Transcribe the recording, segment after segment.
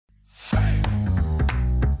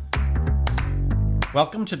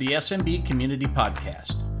Welcome to the SMB Community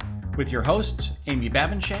Podcast with your hosts, Amy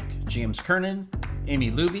Babinchek, James Kernan, Amy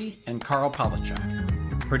Luby, and Carl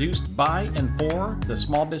Palachuk. Produced by and for the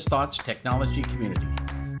Small Biz Thoughts technology community.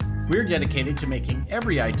 We're dedicated to making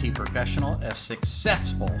every IT professional a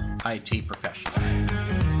successful IT professional.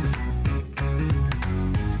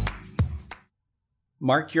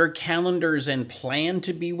 Mark your calendars and plan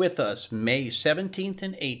to be with us May 17th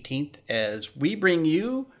and 18th as we bring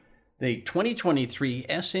you the 2023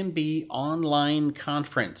 SMB Online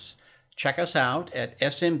Conference. Check us out at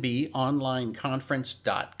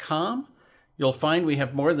smbonlineconference.com. You'll find we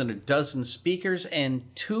have more than a dozen speakers and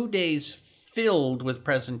 2 days filled with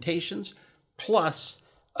presentations, plus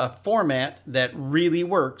a format that really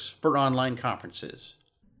works for online conferences.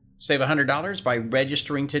 Save $100 by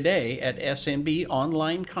registering today at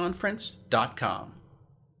smbonlineconference.com.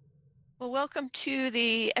 Well, welcome to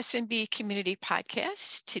the SMB Community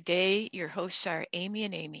Podcast. Today, your hosts are Amy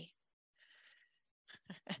and Amy.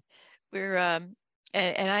 And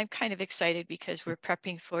I'm kind of excited because we're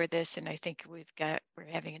prepping for this, and I think we're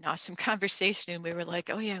having an awesome conversation, and we were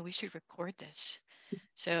like, oh yeah, we should record this.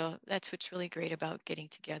 So that's what's really great about getting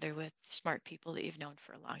together with smart people that you've known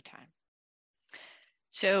for a long time.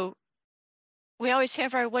 So we always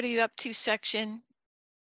have our "What are you up to" section.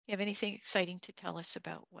 You have anything exciting to tell us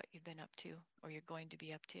about what you've been up to or you're going to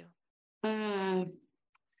be up to?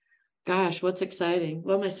 Gosh, what's exciting?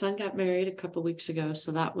 Well, my son got married a couple weeks ago,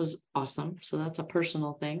 so that was awesome. So that's a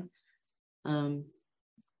personal thing.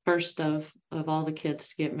 First of all the kids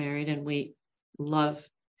to get married, and we love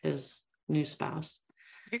his new spouse.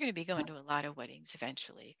 You're going to be going to a lot of weddings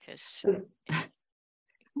eventually, because I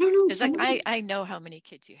don't know. I know how many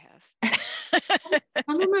kids you have.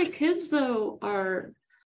 Some of my kids, though,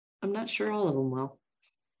 I'm not sure all of them will.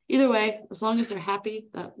 Either way, as long as they're happy,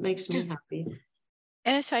 that makes me happy.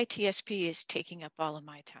 NSI TSP is taking up all of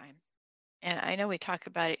my time. And I know we talk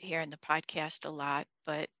about it here in the podcast a lot,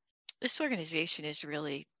 but this organization is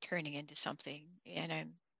really turning into something. And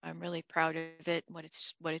I'm really proud of it, what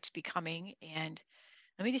it's becoming. And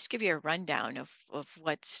let me just give you a rundown of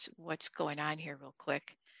what's going on here real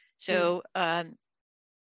quick. So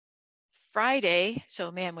Friday,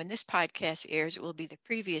 when this podcast airs, it will be the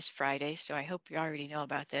previous Friday. So I hope you already know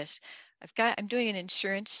about this. I'm doing an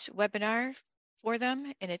insurance webinar for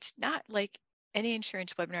them, and it's not like any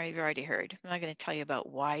insurance webinar you've already heard. I'm not going to tell you about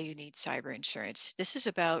why you need cyber insurance. This is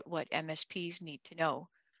about what MSPs need to know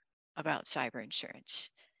about cyber insurance.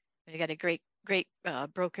 And I got a great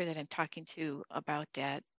broker that I'm talking to about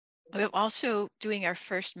that. We're also doing our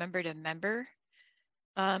first member-to-member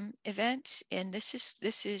event, and this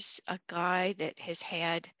is a guy that has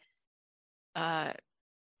had a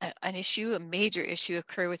major issue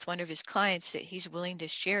occur with one of his clients that he's willing to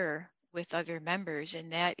share with other members,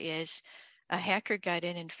 and that is a hacker got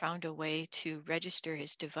in and found a way to register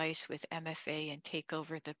his device with MFA and take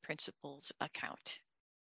over the principal's account.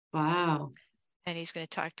 Wow. And he's going to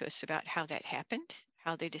talk to us about how that happened,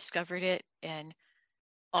 how they discovered it, and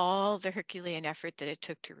all the Herculean effort that it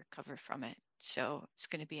took to recover from it. So it's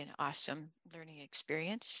going to be an awesome learning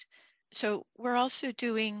experience. So we're also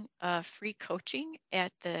doing free coaching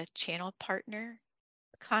at the Channel Partner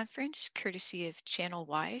Conference, courtesy of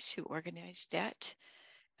ChannelWise, who organized that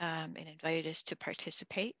and invited us to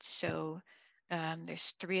participate. So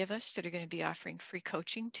there's 3 of us that are going to be offering free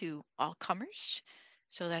coaching to all comers.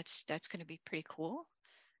 So that's going to be pretty cool.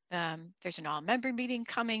 There's an all-member meeting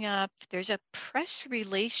coming up. There's a press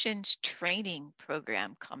relations training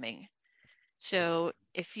program coming. So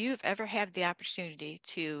if you've ever had the opportunity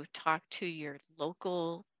to talk to your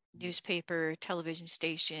local newspaper, television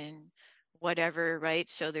station, whatever, right?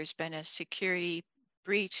 So there's been a security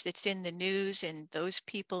breach that's in the news, and those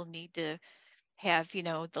people need to have,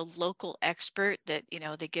 the local expert that,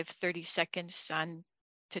 they give 30 seconds on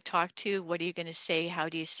to talk to. What are you going to say? How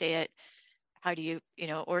do you say it? How do you,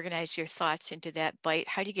 organize your thoughts into that bite?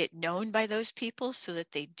 How do you get known by those people so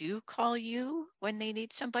that they do call you when they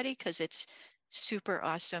need somebody? Because it's super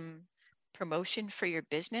awesome promotion for your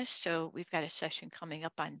business. So we've got a session coming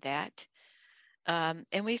up on that.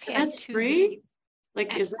 And we've had That's free?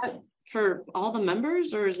 Like, is that for all the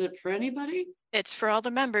members or is it for anybody? It's for all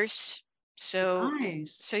the members. So,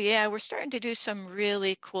 nice. So yeah, we're starting to do some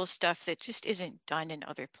really cool stuff that just isn't done in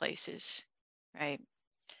other places, right?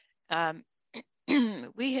 The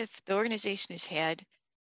organization has had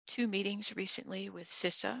 2 meetings recently with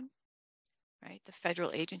CISA, right? The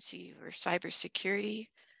Federal Agency for Cybersecurity.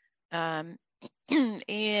 And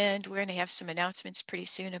we're going to have some announcements pretty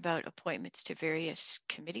soon about appointments to various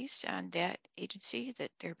committees on that agency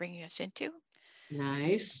that they're bringing us into.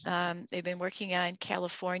 Nice. They've been working on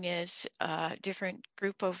California's different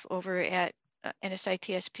group of over at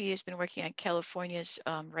NSITSP has been working on California's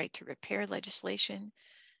right to repair legislation.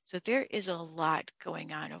 So there is a lot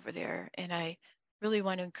going on over there. And I really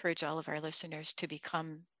want to encourage all of our listeners to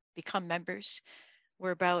become members.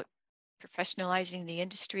 We're about professionalizing the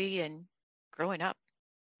industry and growing up,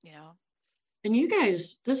 you know. And you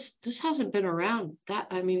guys, this hasn't been around that,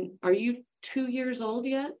 I mean, are you 2 years old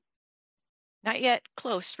yet? Not yet,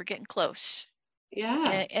 close. We're getting close.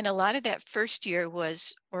 Yeah. And a lot of that first year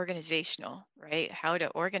was organizational, right? How to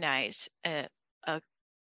organize a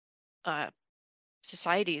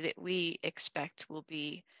society that we expect will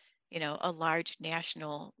be, a large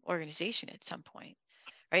national organization at some point,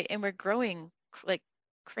 right? And we're growing like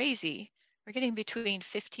crazy. We're getting between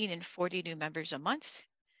 15 and 40 new members a month.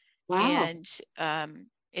 Wow. And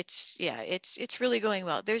it's really going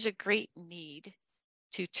well. There's a great need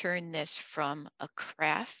to turn this from a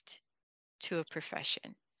craft to a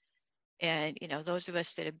profession. And, those of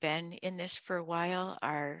us that have been in this for a while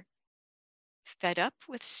are fed up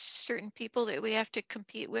with certain people that we have to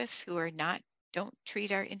compete with who don't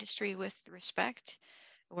treat our industry with respect.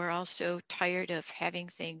 We're also tired of having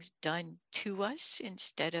things done to us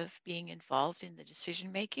instead of being involved in the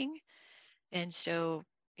decision making. And so,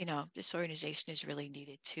 this organization is really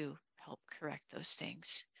needed to help correct those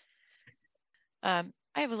things. I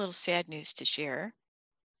have a little sad news to share.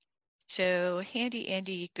 So Handy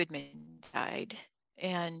Andy Goodman died,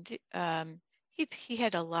 and he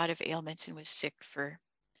had a lot of ailments and was sick for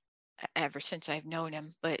ever since I've known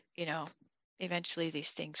him. But eventually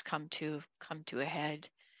these things come to a head.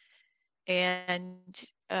 And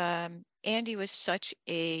Andy was such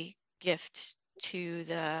a gift to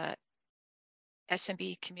the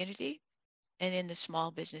SMB community and in the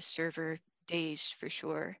small business server days for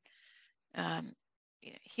sure.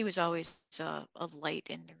 He was always a light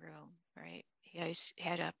in the room, right? He always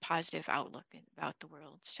had a positive outlook about the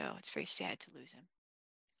world. So it's very sad to lose him.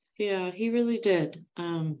 Yeah, he really did.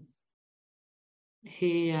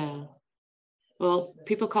 He well,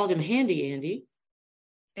 people called him Handy Andy.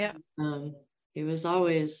 Yeah. He was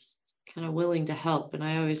always kind of willing to help, and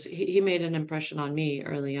he made an impression on me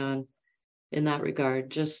early on in that regard.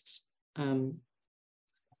 Just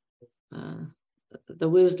the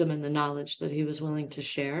wisdom and the knowledge that he was willing to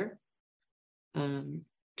share,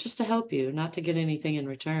 just to help you, not to get anything in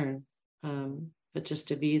return, but just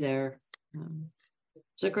to be there.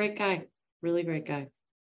 He's a great guy, really great guy.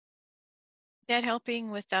 That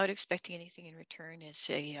helping without expecting anything in return is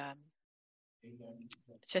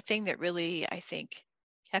it's a thing that really, I think,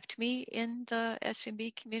 kept me in the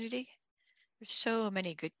SMB community. There's so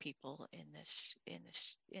many good people in this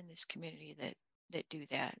community that do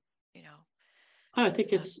that, Oh, I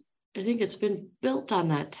think it's been built on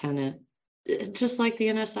that tenet, just like the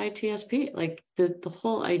NSITSP. Like the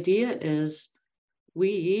whole idea is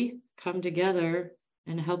we come together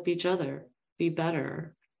and help each other be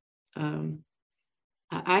better.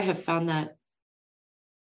 I have found that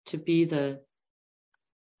to be the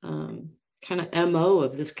kind of MO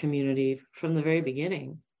of this community from the very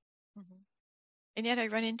beginning. Mm-hmm. And yet I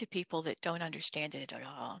run into people that don't understand it at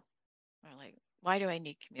all. They're like, why do I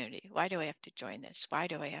need community? Why do I have to join this? Why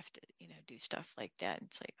do I have to, do stuff like that? And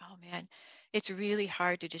it's like, oh man, it's really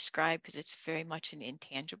hard to describe because it's very much an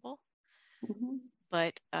intangible. Mm-hmm.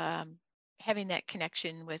 But having that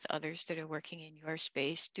connection with others that are working in your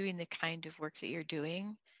space, doing the kind of work that you're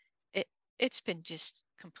doing, it's been just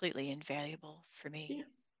completely invaluable for me. Yeah.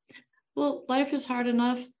 Well, life is hard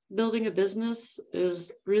enough. Building a business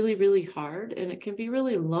is really, really hard, and it can be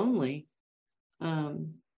really lonely.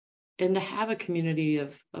 And to have a community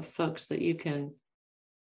of folks that you can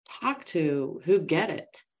talk to who get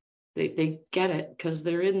it, they get it because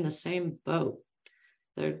they're in the same boat.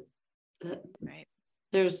 Right.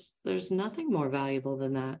 There's nothing more valuable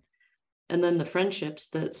than that. And then the friendships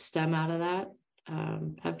that stem out of that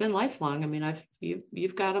have been lifelong. I mean,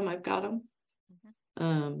 you've got them, I've got them.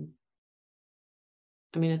 Mm-hmm.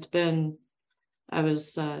 I mean, I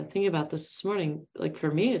was thinking about this morning. Like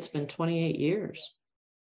for me, it's been 28 years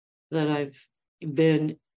that I've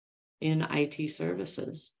been in IT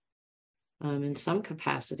services in some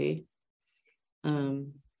capacity.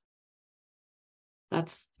 There's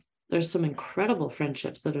some incredible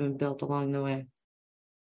friendships that have been built along the way.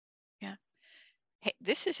 Yeah. Hey,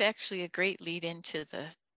 this is actually a great lead into the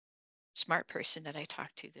smart person that I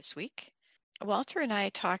talked to this week. Walter and I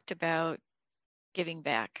talked about giving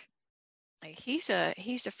back. Like he's a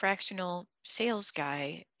fractional sales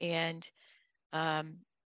guy, and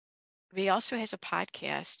he also has a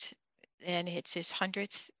podcast, and it's his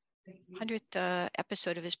 100th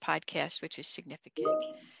episode of his podcast, which is significant.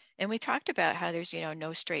 And we talked about how there's,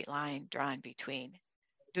 no straight line drawn between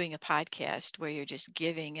doing a podcast where you're just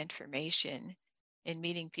giving information and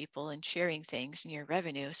meeting people and sharing things in your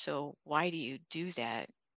revenue. So why do you do that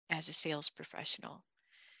as a sales professional?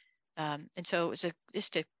 And so it was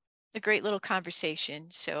just a great little conversation.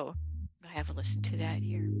 So I'll have a listen to that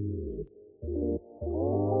here.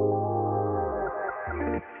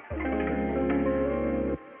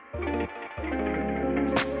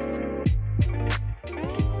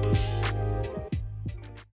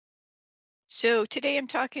 So today I'm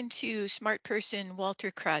talking to smart person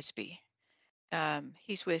Walter Crosby.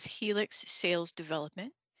 He's with Helix Sales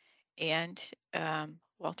Development, and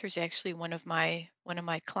Walter's actually one of my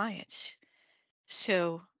clients.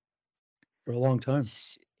 So For a long time.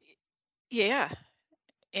 Yeah,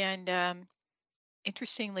 and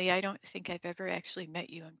interestingly, I don't think I've ever actually met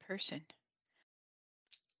you in person.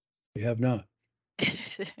 We have not.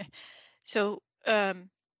 So I'm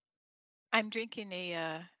drinking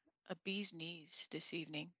a bee's knees this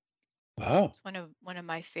evening. Wow. It's one of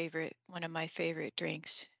my favorite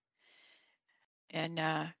drinks. And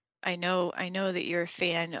I know that you're a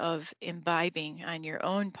fan of imbibing on your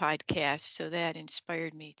own podcast, so that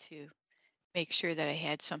inspired me to make sure that I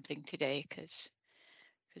had something today, because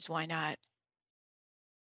why not?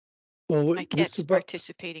 Well, My this is cat's about,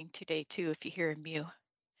 participating today too, if you hear a mew.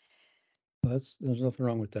 there's nothing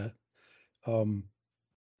wrong with that.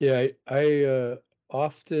 Yeah, I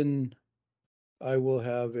often I will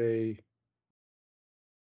have a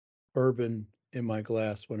bourbon in my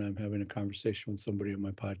glass when I'm having a conversation with somebody on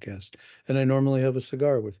my podcast, and I normally have a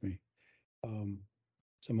cigar with me.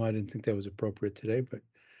 Somehow I didn't think that was appropriate today, but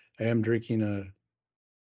I am drinking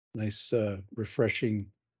a nice, refreshing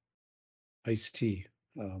iced tea.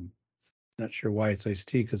 Not sure why it's iced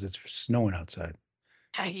tea because it's snowing outside.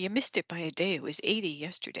 You missed it by a day. It was 80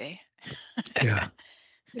 yesterday. Yeah,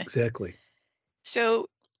 exactly. So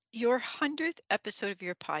your 100th episode of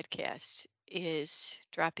your podcast is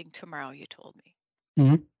dropping tomorrow, you told me.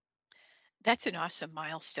 Mhm. That's an awesome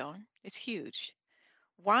milestone. It's huge.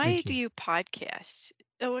 Why Thank do you. you podcast?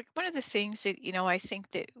 Like, one of the things that, I think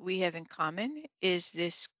that we have in common is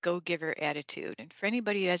this go-giver attitude. And for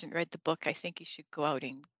anybody who hasn't read the book, I think you should go out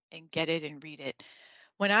and get it and read it.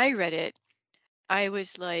 When I read it, I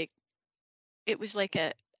was like, it was like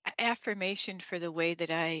a affirmation for the way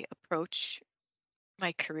that I approach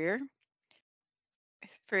my career.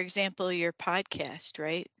 For example, your podcast,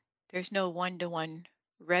 right? There's no one-to-one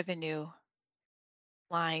revenue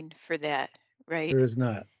line for that, right? There is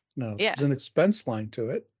not. No, Yeah, there's an expense line to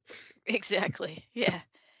it. exactly. Yeah.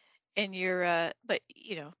 And but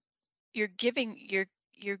you're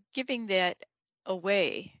giving that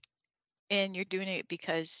away, and you're doing it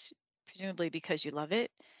because, presumably, because you love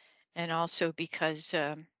it, and also because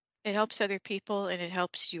it helps other people, and it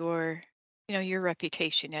helps your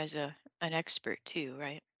reputation as an expert too,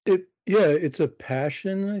 right? Yeah, it's a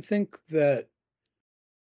passion, I think, that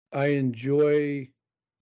I enjoy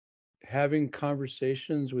having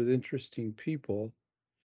conversations with interesting people.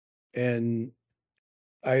 And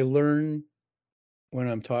I learn when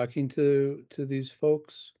I'm talking to these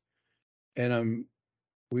folks, and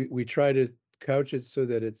we try to couch it so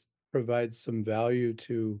that it's provides some value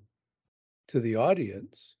to the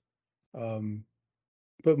audience. Um,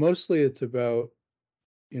 but mostly it's about,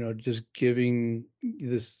 just giving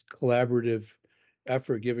this collaborative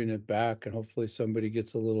effort, giving it back, and hopefully somebody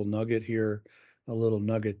gets a little nugget here, a little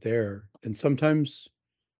nugget there. And sometimes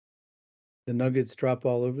the nuggets drop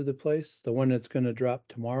all over the place. The one that's going to drop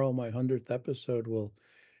tomorrow, my 100th episode,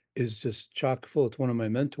 is just chock full. It's one of my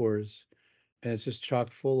mentors, and it's just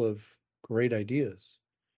chock full of great ideas.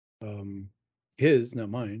 His, not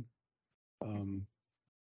mine.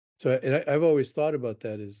 So, and I've always thought about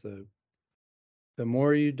that is the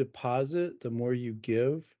more you deposit, the more you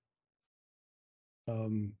give.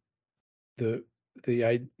 Um, the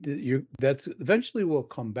you that's eventually will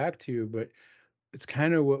come back to you, but it's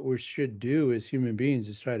kind of what we should do as human beings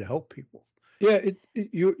is try to help people. Yeah,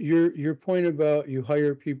 your point about you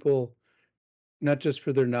hire people not just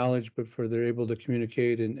for their knowledge, but for they're able to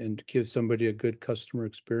communicate and give somebody a good customer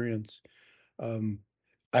experience. Um,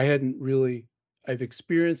 I hadn't really, I've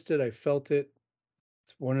experienced it, I felt it.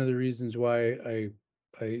 It's one of the reasons why I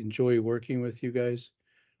enjoy working with you guys,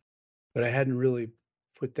 but I hadn't really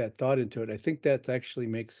put that thought into it. I think that actually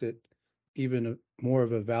makes it even more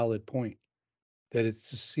of a valid point that it's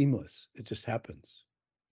just seamless. It just happens.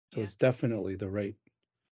 So Yeah. it's definitely the right.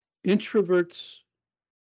 Introverts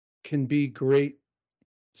can be great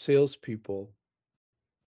salespeople.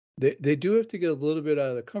 They do have to get a little bit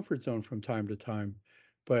out of the comfort zone from time to time,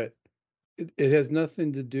 but it has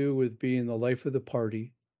nothing to do with being the life of the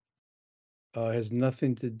party. Has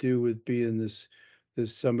nothing to do with being this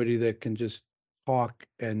somebody that can just talk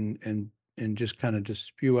and just kind of just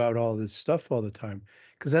spew out all this stuff all the time.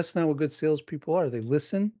 Because that's not what good salespeople are. They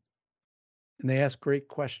listen and they ask great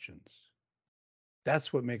questions.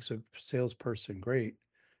 That's what makes a salesperson great,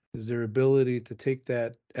 is their ability to take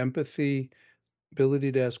that empathy,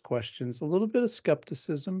 ability to ask questions, a little bit of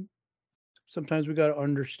skepticism. Sometimes we got to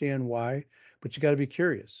understand why, but you got to be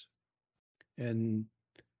curious. And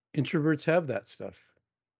introverts have that stuff.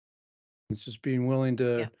 It's just being willing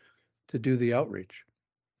Yeah. to do the outreach.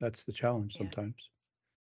 That's the challenge Yeah. sometimes.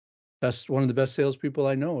 That's one of the best salespeople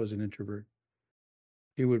I know is an introvert.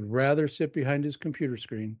 He would rather sit behind his computer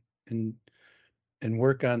screen and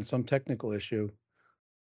work on some technical issue,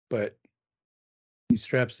 but he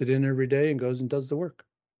straps it in every day and goes and does the work.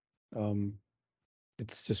 Um,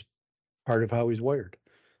 it's just part of how he's wired.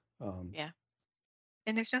 Um, Yeah.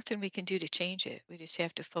 And there's nothing we can do to change it. We just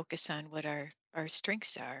have to focus on what our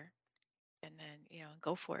strengths are and then,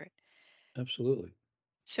 go for it. Absolutely.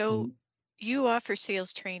 So And you offer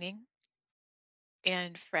sales training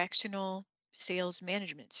and fractional sales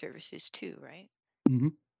management services too, right?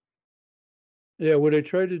 mhm. Yeah, what I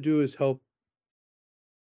try to do is help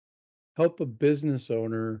a business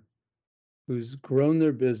owner who's grown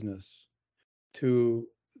their business to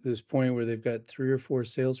this point where they've got 3 or 4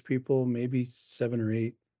 salespeople, maybe 7 or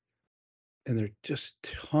 8, and they're just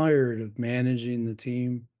tired of managing the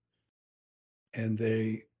team, and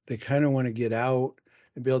they kind of want to get out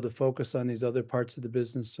and be able to focus on these other parts of the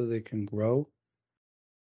business so they can grow.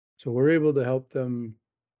 So we're able to help them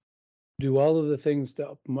do all of the things to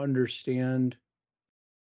help them understand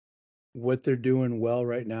what they're doing well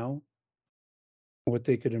right now, what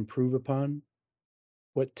they could improve upon,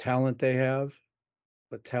 what talent they have,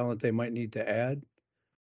 what talent they might need to add,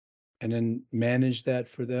 and then manage that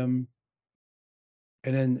for them,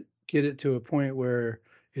 and then get it to a point where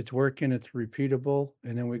it's working, it's repeatable,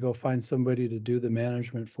 and then we go find somebody to do the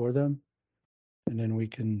management for them, and then we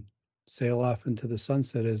can sail off into the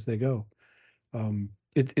sunset as they go.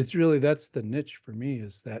 It's really, that's the niche for me,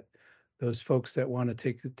 is that those folks that want to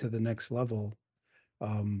take it to the next level,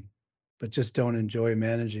 um, but just don't enjoy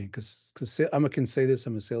managing. Because I can say this,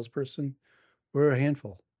 I'm a salesperson. We're a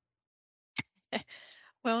handful.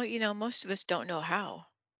 Well, most of us don't know how.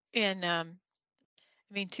 And I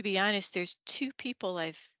mean, to be honest, there's two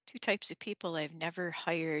types of people I've never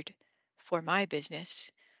hired for my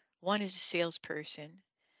business. One is a salesperson,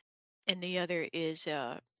 and the other is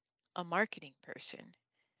a marketing person.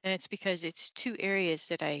 And it's because it's two areas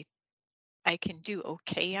that I can do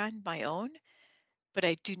okay on my own, but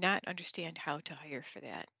I do not understand how to hire for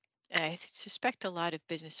that. And I suspect a lot of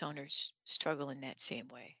business owners struggle in that same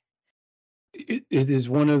way. It is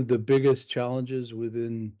one of the biggest challenges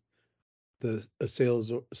within a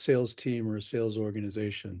sales team or a sales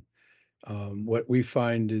organization. What we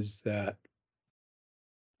find is that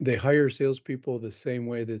they hire salespeople the same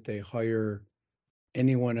way that they hire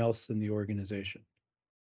anyone else in the organization.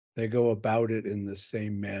 They go about it in the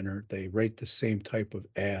same manner. They write the same type of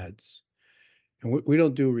ads. And we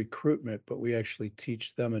don't do recruitment, but we actually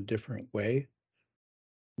teach them a different way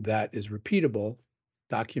that is repeatable,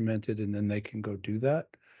 documented, and then they can go do that.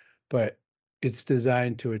 But it's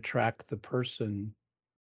designed to attract the person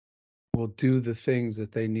who will do the things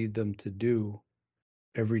that they need them to do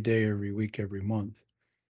every day, every week, every month,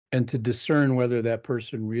 and to discern whether that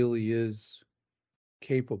person really is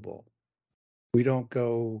capable. We don't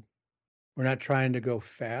go, we're not trying to go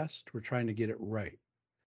fast, we're trying to get it right.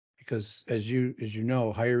 Because as you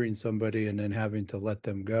know, hiring somebody and then having to let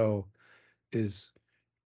them go is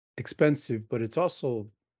expensive, but it's also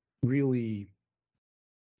really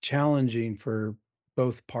challenging for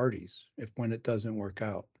both parties if when it doesn't work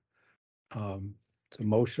out. It's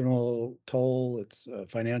emotional toll, it's a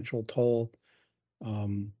financial toll.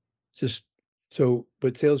 Um, just so,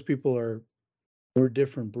 but salespeople are, we're a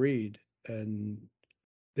different breed, and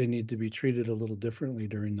they need to be treated a little differently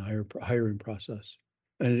during the hiring process.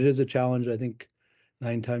 And it is a challenge, I think,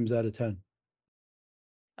 9 times out of 10.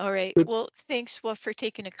 All right. Good. Well, thanks, well, for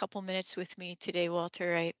taking a couple minutes with me today,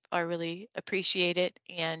 Walter. I really appreciate it.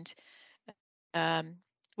 And um,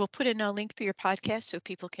 we'll put in a link for your podcast so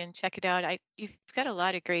people can check it out. You've got a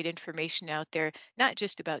lot of great information out there, not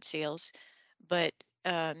just about sales, but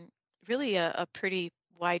um, really a pretty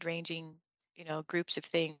wide-ranging, groups of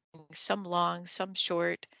things. Some long, some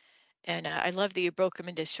short. And I love that you broke them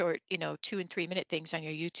into short, 2 and 3 minute things on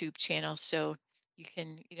your YouTube channel, so you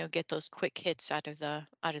can, get those quick hits out of the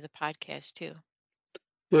podcast too.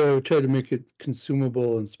 Yeah, we try to make it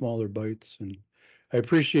consumable in smaller bites, and I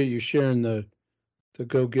appreciate you sharing the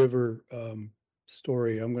Go Giver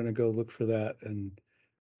story. I'm going to go look for that, and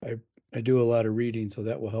I I do a lot of reading, so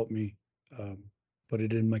that will help me um, put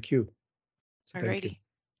it in my queue. So thank you. Alrighty.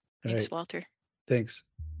 All Thanks, right, Walter. thanks.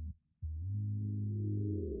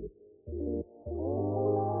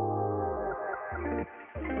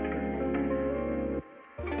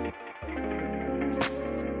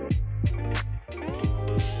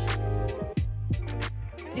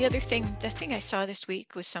 The thing I saw this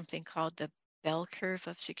week was something called the bell curve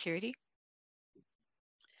of security.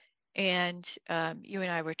 And you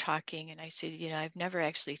and I were talking, and I said, I've never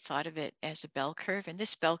actually thought of it as a bell curve. And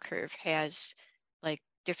this bell curve has like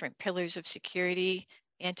different pillars of security: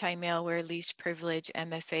 anti-malware, least privilege,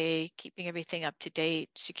 MFA, keeping everything up to date,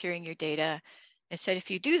 securing your data. And said, if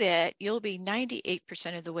you do that, you'll be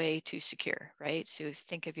 98% of the way to secure, right? So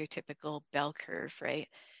think of your typical bell curve, right?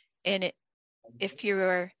 And if you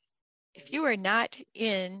are not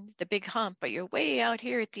in the big hump, but you're way out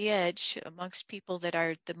here at the edge amongst people that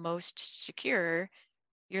are the most secure,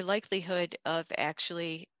 your likelihood of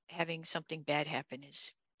actually having something bad happen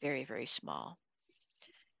is very, very small.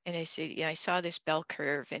 And I said, I saw this bell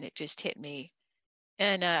curve and it just hit me.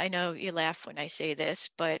 And I know you laugh when I say this,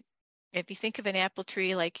 but if you think of an apple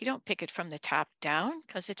tree, like you don't pick it from the top down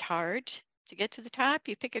because it's hard to get to the top.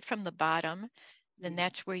 You pick it from the bottom, then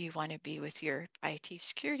that's where you want to be with your IT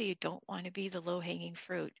security. You don't want to be the low-hanging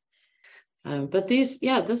fruit. But this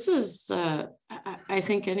is, I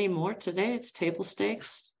think anymore today, it's table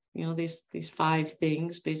stakes, these 5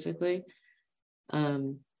 things, basically.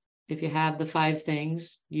 If you have the 5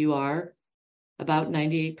 things, you are about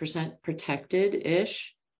 98%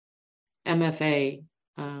 protected-ish. MFA,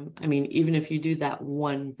 I mean, even if you do that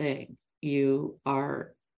one thing, you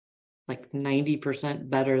are like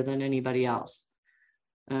 90% better than anybody else.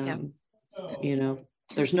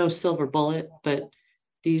 There's no silver bullet, but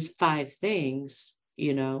these 5 things,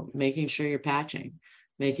 making sure you're patching,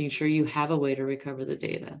 making sure you have a way to recover the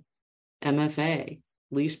data, MFA,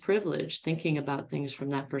 least privilege, thinking about things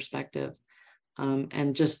from that perspective,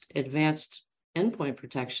 and just advanced endpoint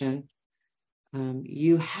protection,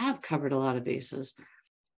 you have covered a lot of bases.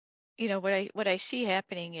 What I see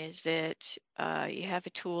happening is that you have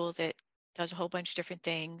a tool that does a whole bunch of different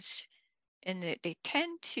things, and they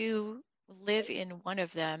tend to live in one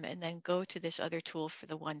of them and then go to this other tool for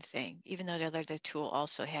the one thing, even though the other tool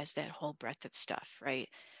also has that whole breadth of stuff, right?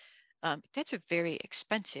 That's a very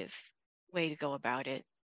expensive way to go about it.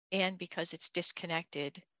 And because it's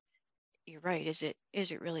disconnected, you're right, is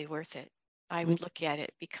it really worth it? I would look at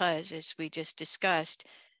it because, as we just discussed,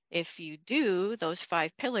 if you do those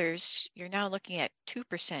 5 pillars, you're now looking at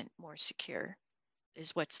 2% more secure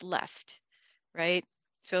is what's left, right?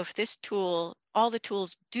 So if this tool, all the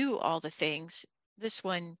tools do all the things, this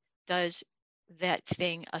one does that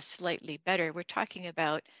thing a slightly better. We're talking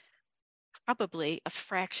about probably a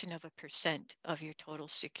fraction of a percent of your total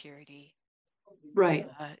security,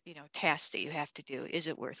 right? Tasks that you have to do. Is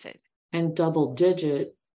it worth it? And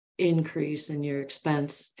double-digit increase in your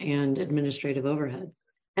expense and administrative overhead.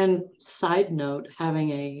 And side note,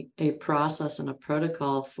 having a process and a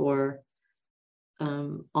protocol for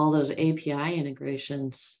all those API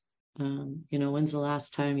integrations. When's the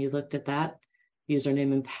last time you looked at that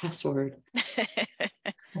username and password?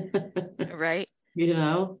 Right.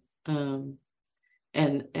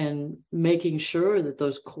 And making sure that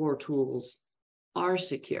those core tools are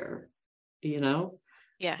secure,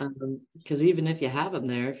 Yeah. Because even if you have them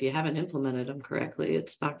there, if you haven't implemented them correctly,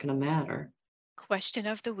 it's not going to matter. Question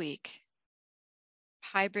of the week: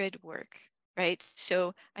 hybrid work, right?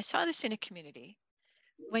 So I saw this in a community.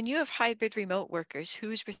 When you have hybrid remote workers,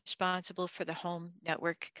 who's responsible for the home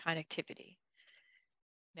network connectivity?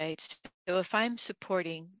 Right. So if I'm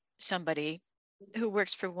supporting somebody who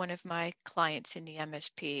works for one of my clients in the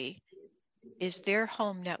MSP, is their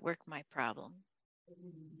home network my problem?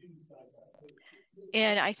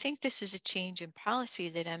 And I think this is a change in policy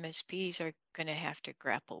that MSPs are going to have to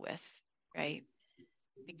grapple with, right?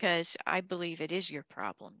 Because I believe it is your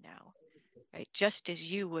problem now, right? Just as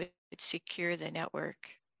you would secure the network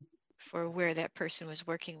for where that person was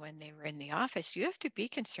working when they were in the office, you have to be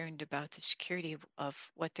concerned about the security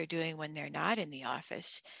of what they're doing when they're not in the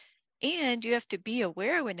office. And you have to be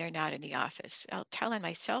aware when they're not in the office. I'll tell on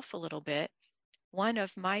myself a little bit. One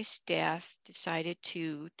of my staff decided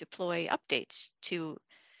to deploy updates to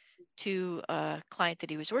a client that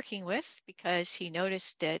he was working with because he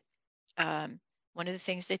noticed that one of the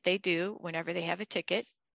things that they do whenever they have a ticket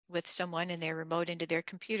with someone and they're remote into their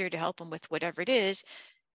computer to help them with whatever it is,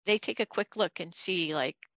 they take a quick look and see,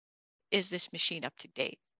 like, is this machine up to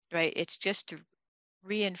date, right? It's just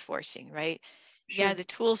reinforcing, right? Yeah, the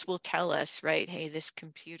tools will tell us, right? Hey, this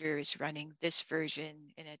computer is running this version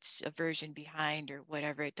and it's a version behind or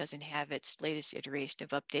whatever. It doesn't have its latest iteration of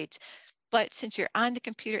updates. But since you're on the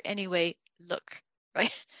computer anyway, look,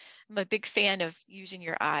 right? I'm a big fan of using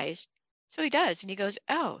your eyes. So he does. And he goes,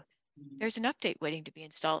 oh, there's an update waiting to be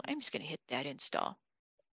installed. I'm just going to hit that install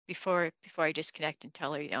before I disconnect and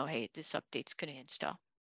tell her, hey, this update's going to install.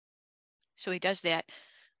 So he does that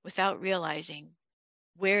without realizing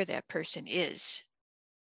where that person is.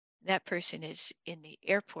 That person is in the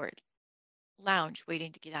airport lounge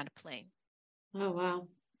waiting to get on a plane. Oh, wow.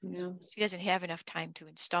 Yeah. She doesn't have enough time to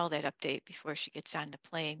install that update before she gets on the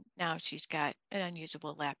plane. Now she's got an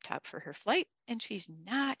unusable laptop for her flight and she's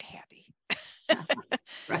not happy.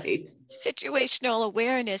 Right. Situational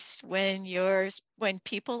awareness when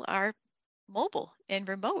people are mobile and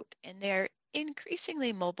remote, and they're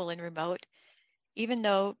increasingly mobile and remote, even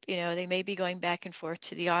though, they may be going back and forth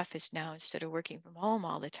to the office now instead of working from home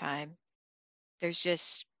all the time.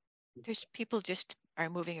 There's people just are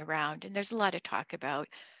moving around, and there's a lot of talk about,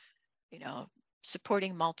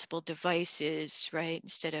 supporting multiple devices, right?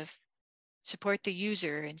 Instead of support the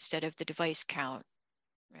user instead of the device count,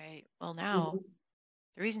 right? Well, now Mhm.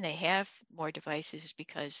 the reason they have more devices is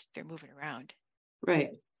because they're moving around.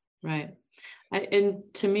 Right. Right.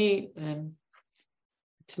 And to me,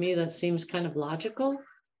 that seems kind of logical,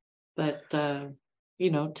 but, to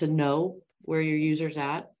know where your user's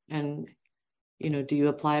at and, do you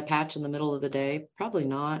apply a patch in the middle of the day? Probably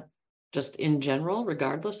not, just in general,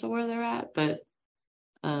 regardless of where they're at, but,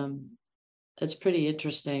 it's pretty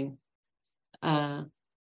interesting. Uh,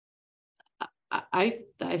 I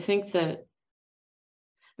think that,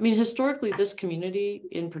 historically, this community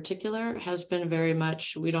in particular has been very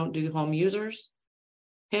much, we don't do home users.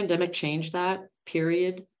 Pandemic changed that,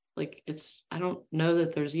 period. Like I don't know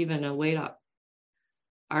that there's even a way to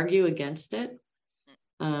argue against it.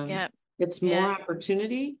 Yeah. It's more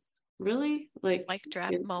opportunity, really. Like mic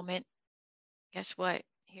drop moment. Guess what?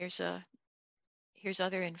 Here's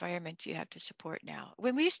other environments you have to support now.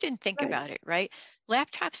 When we just didn't think about it, right?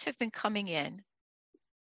 Laptops have been coming in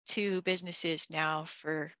to businesses now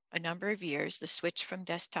for a number of years. The switch from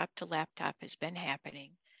desktop to laptop has been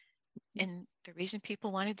happening. And the reason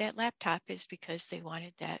people wanted that laptop is because they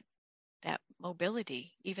wanted that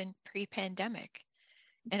mobility, even pre-pandemic.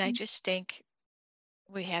 And I just think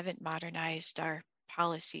we haven't modernized our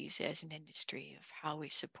policies as an industry of how we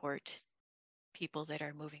support people that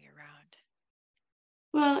are moving around.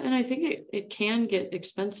 Well, and I think it can get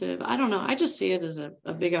expensive. I don't know. I just see it as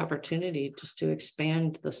a big opportunity just to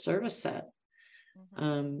expand the service set.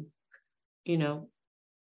 Mm-hmm.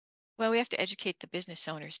 Well, we have to educate the business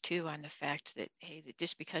owners too on the fact that, hey, that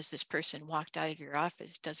just because this person walked out of your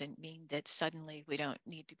office doesn't mean that suddenly we don't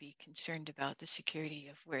need to be concerned about the security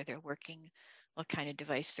of where they're working, what kind of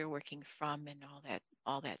device they're working from, and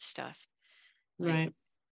all that stuff. Like, right.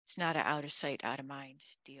 it's not an out of sight, out of mind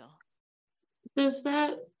deal. Does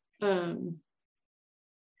that, I'm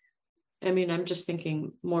just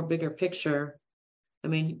thinking more bigger picture.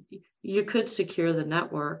 You could secure the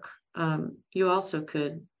network. You also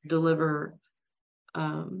could deliver,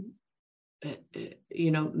 managed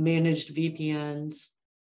VPNs,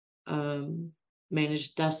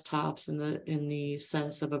 managed desktops in the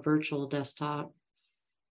sense of a virtual desktop.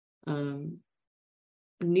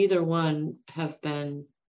 Neither one have been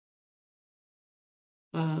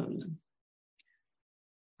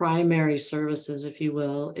primary services, if you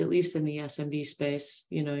will, at least in the SMB space.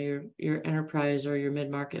 Your enterprise or your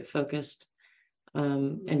mid-market focused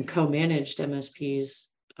and co-managed MSPs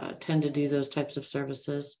tend to do those types of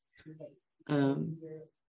services.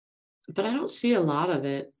 But I don't see a lot of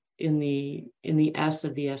it in the S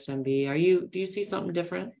of the SMB. Do you see something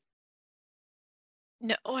different?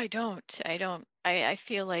 No, I don't. I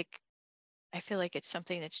feel like it's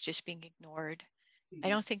something that's just being ignored. I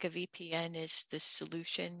don't think a VPN is the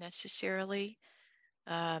solution necessarily.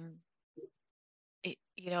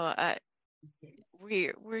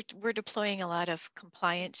 We're deploying a lot of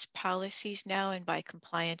compliance policies now, and by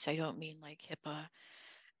compliance, I don't mean like HIPAA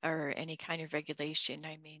or any kind of regulation.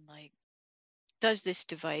 I mean, like, does this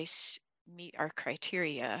device meet our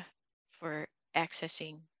criteria for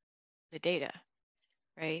accessing the data,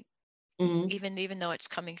 right? Mm-hmm. Even though it's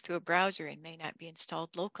coming through a browser and may not be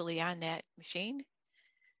installed locally on that machine,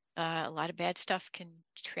 a lot of bad stuff can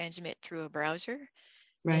transmit through a browser.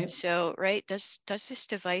 Right. And so, right, does this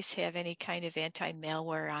device have any kind of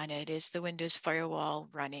anti-malware on it? Is the Windows firewall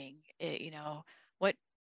running? What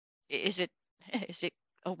is it? Is it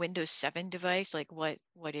a Windows 7 device? Like, what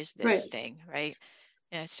is this thing, right?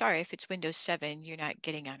 Sorry, if it's Windows 7, you're not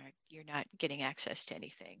getting access to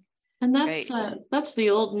anything. And Right. that's the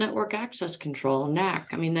old network access control,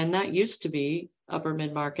 NAC. I mean, then that used to be upper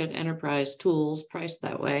mid-market enterprise tools priced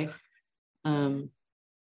that way. You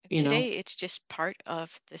know, Today, it's just part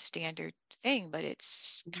of the standard thing, but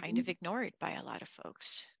it's kind of ignored by a lot of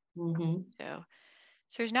folks. mhm. So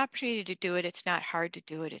there's an opportunity to do it. It's not hard to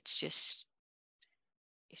do it. It's just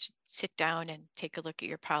you should sit down and take a look at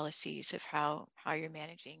your policies of how you're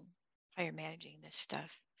managing this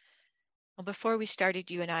stuff. Well, before we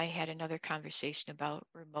started, you and I had another conversation about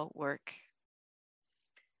remote work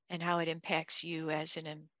and how it impacts you as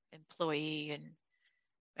an employee and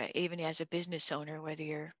even as a business owner, whether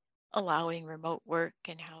you're allowing remote work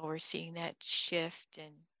and how we're seeing that shift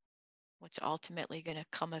and what's ultimately going to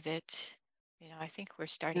come of it. You know, I think we're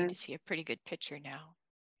starting Yeah. to see a pretty good picture now.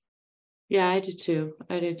 Yeah, I do too.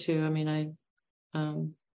 I mean,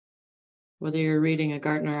 whether you're reading a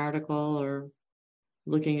Gartner article or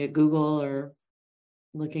looking at Google or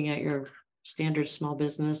looking at your standard small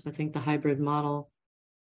business, I think the hybrid model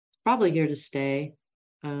is probably here to stay.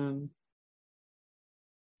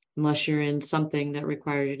 Unless you're in something that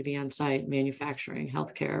requires you to be on site, manufacturing,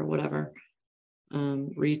 healthcare, whatever,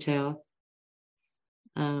 retail.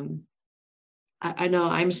 I know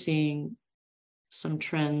I'm seeing some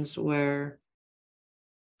trends where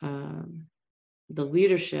the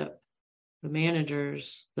leadership, the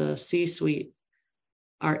managers, the C-suite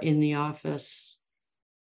are in the office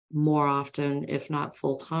more often, if not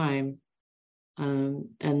full time, and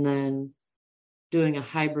then doing a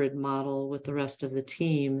hybrid model with the rest of the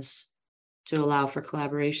teams to allow for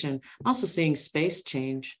collaboration. Also seeing space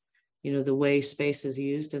change, you know, the way space is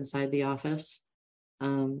used inside the office,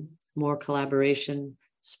 more collaboration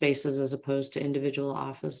spaces as opposed to individual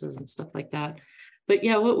offices and stuff like that. But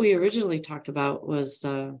yeah, what we originally talked about was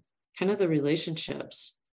kind of the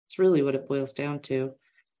relationships. It's really what it boils down to.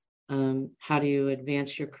 How do you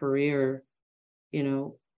advance your career? You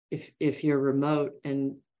know, if you're remote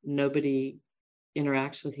and nobody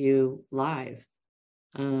interacts with you live,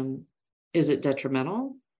 is it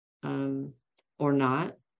detrimental or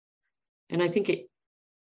not? And I think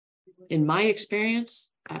in my experience,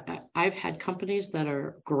 I've had companies that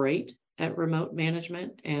are great at remote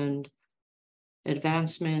management and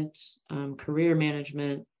advancement, career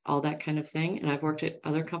management, all that kind of thing. And I've worked at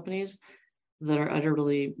other companies that are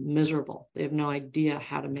utterly miserable. They have no idea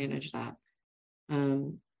how to manage that.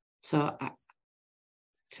 To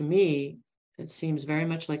me, it seems very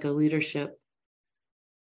much like a leadership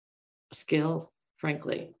skill,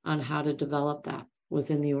 frankly, on how to develop that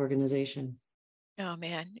within the organization. Oh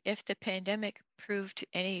man, if the pandemic proved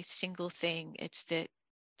any single thing, it's that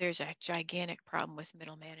there's a gigantic problem with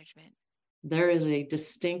middle management. There is a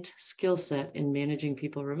distinct skill set in managing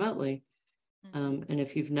people remotely. And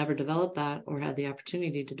if you've never developed that or had the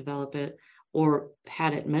opportunity to develop it or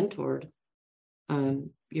had it mentored,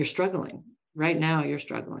 you're struggling. Right now, you're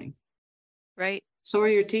struggling. Right. So are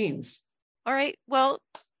your teams. All right. Well,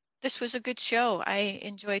 this was a good show. I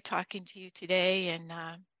enjoyed talking to you today, and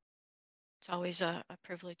it's always a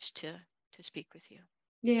privilege to speak with you.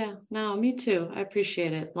 Yeah, no, me too. I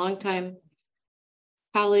appreciate it. Long time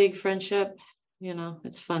colleague, friendship. You know,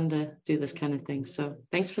 it's fun to do this kind of thing. So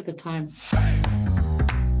thanks for the time.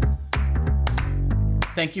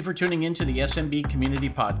 Thank you for tuning in to the SMB Community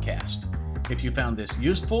Podcast. If you found this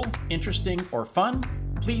useful, interesting, or fun,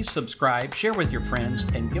 please subscribe, share with your friends,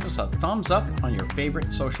 and give us a thumbs up on your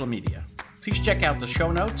favorite social media. Please check out the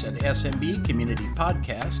show notes at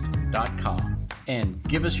smbcommunitypodcast.com and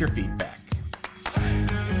give us your feedback.